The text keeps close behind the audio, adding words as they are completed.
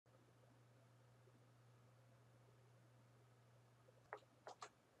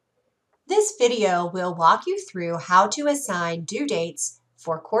This video will walk you through how to assign due dates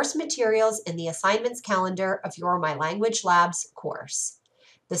for course materials in the assignments calendar of your MyLanguageLabs course.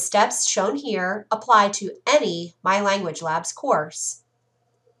 The steps shown here apply to any MyLanguageLabs course.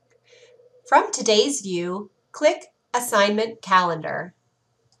 From today's view, click Assignment Calendar.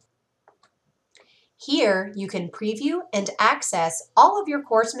 Here you can preview and access all of your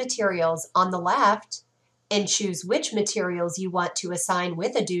course materials on the left and choose which materials you want to assign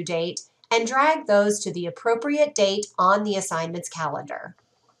with a due date and drag those to the appropriate date on the assignment's calendar.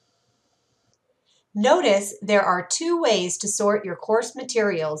 Notice there are two ways to sort your course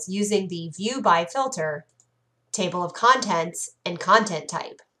materials using the View By filter, Table of Contents, and Content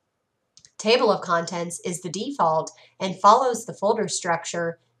Type. Table of Contents is the default and follows the folder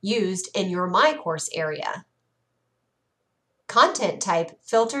structure used in your My Course area. Content Type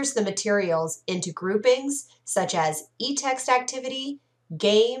filters the materials into groupings such as e-text activity,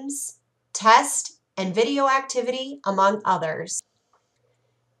 games, test, and video activity, among others.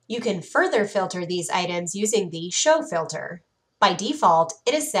 You can further filter these items using the Show filter. By default,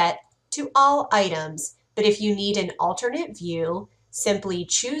 it is set to all items, but if you need an alternate view, simply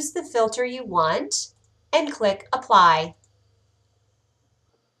choose the filter you want and click Apply.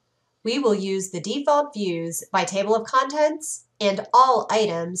 We will use the default views by table of contents and all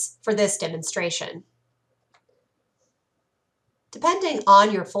items for this demonstration. Depending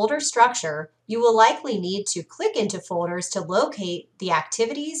on your folder structure, you will likely need to click into folders to locate the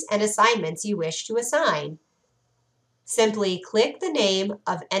activities and assignments you wish to assign. Simply click the name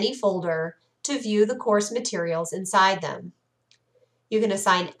of any folder to view the course materials inside them. You can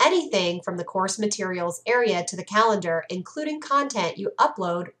assign anything from the course materials area to the calendar, including content you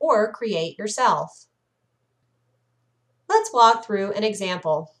upload or create yourself. Let's walk through an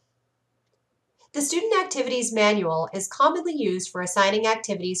example. The Student Activities Manual is commonly used for assigning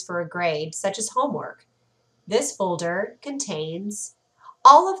activities for a grade, such as homework. This folder contains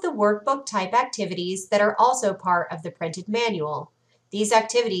all of the workbook type activities that are also part of the printed manual. These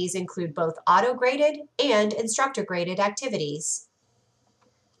activities include both auto-graded and instructor-graded activities.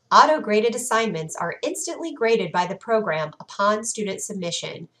 Auto-graded assignments are instantly graded by the program upon student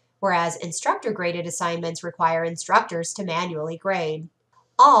submission, whereas instructor-graded assignments require instructors to manually grade.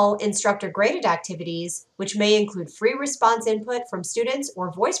 All instructor-graded activities, which may include free response input from students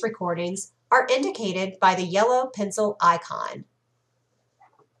or voice recordings, are indicated by the yellow pencil icon.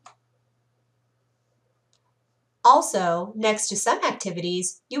 Also, next to some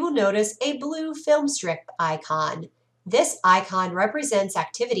activities, you will notice a blue film strip icon. This icon represents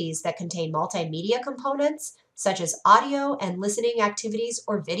activities that contain multimedia components, such as audio and listening activities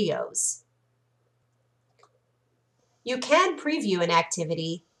or videos. You can preview an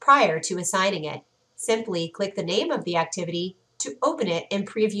activity prior to assigning it. Simply click the name of the activity to open it in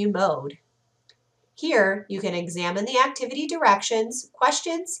preview mode. Here, you can examine the activity directions,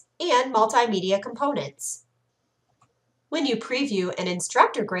 questions, and multimedia components. When you preview an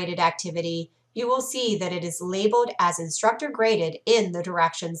instructor-graded activity, you will see that it is labeled as instructor-graded in the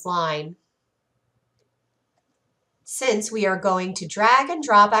directions line. Since we are going to drag and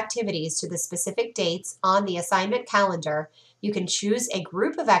drop activities to the specific dates on the assignment calendar, you can choose a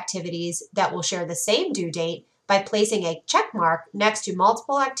group of activities that will share the same due date by placing a check mark next to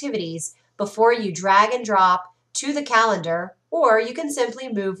multiple activities before you drag and drop to the calendar, or you can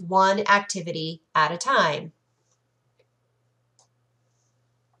simply move one activity at a time.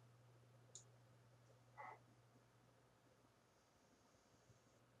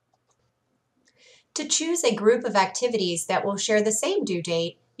 To choose a group of activities that will share the same due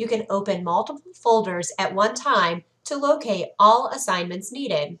date, you can open multiple folders at one time to locate all assignments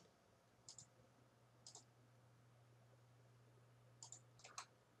needed.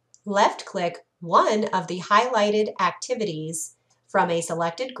 Left-click one of the highlighted activities from a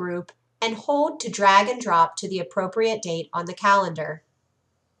selected group and hold to drag and drop to the appropriate date on the calendar.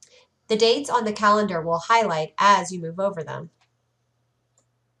 The dates on the calendar will highlight as you move over them.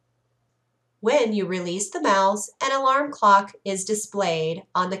 When you release the mouse, an alarm clock is displayed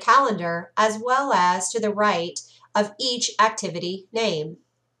on the calendar as well as to the right of each activity name.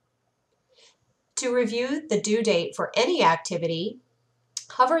 To review the due date for any activity,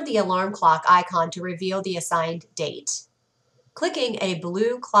 hover the alarm clock icon to reveal the assigned date. Clicking a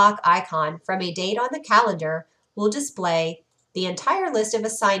blue clock icon from a date on the calendar will display the entire list of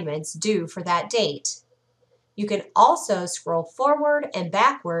assignments due for that date. You can also scroll forward and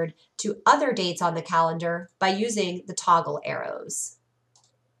backward to other dates on the calendar by using the toggle arrows.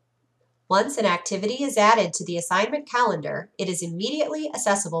 Once an activity is added to the assignment calendar, it is immediately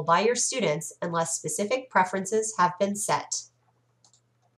accessible by your students unless specific preferences have been set.